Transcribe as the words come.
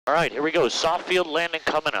All right, here we go. Soft field landing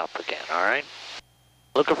coming up again, all right?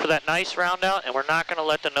 Looking for that nice round out, and we're not going to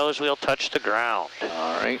let the nose wheel touch the ground.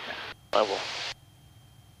 All right. Level.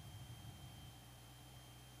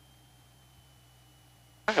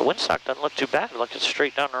 All right, windsock doesn't look too bad. Look, it's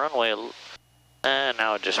straight down the runway. And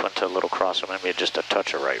now it just went to a little cross, so maybe just a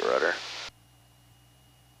touch of right rudder.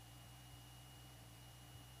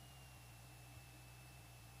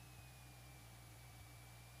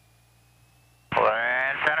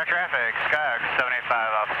 Lantana traffic, Skyx 75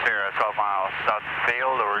 off 0, 12 miles south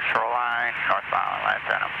field over shoreline, northbound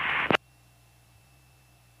Lantana.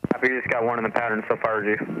 Copy, you just got one in the pattern so far,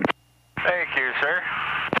 G. Thank you, sir.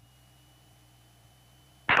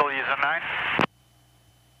 Still using 9?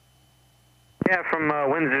 Yeah, from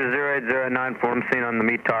Windsor 08094, I'm seeing on the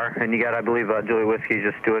METAR, and you got, I believe, Julie Whiskey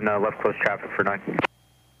just doing left close traffic for 9.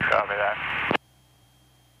 Copy that.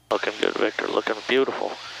 Looking good, Victor. Looking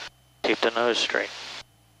beautiful. Keep the nose straight.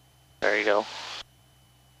 There you go.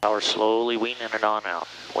 Power slowly weaning it on out.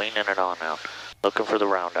 Weaning it on out. Looking for the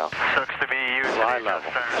round out. Sucks to be you. Fly level.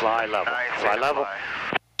 Fly level. Fly level.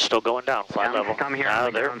 Still going down. Fly level. I'm here. Now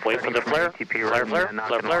there. Wait for the flare. Flare, flare.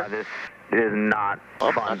 Flare, flare. This is not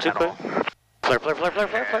fun not too at quick. all. Flare, flare, flare, flare,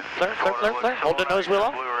 flare, flare, flare, flare, flare, flare. Hold the nose wheel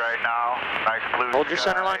off. Blue right now. Nice blue. Hold your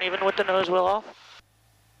center line even with the nose wheel off.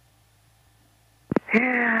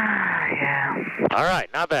 Yeah. All right,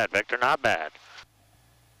 not bad, Victor, not bad.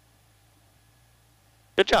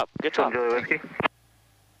 Good job, good job. Julie Whiskey.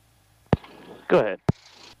 Go ahead.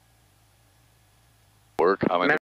 Work. I'm in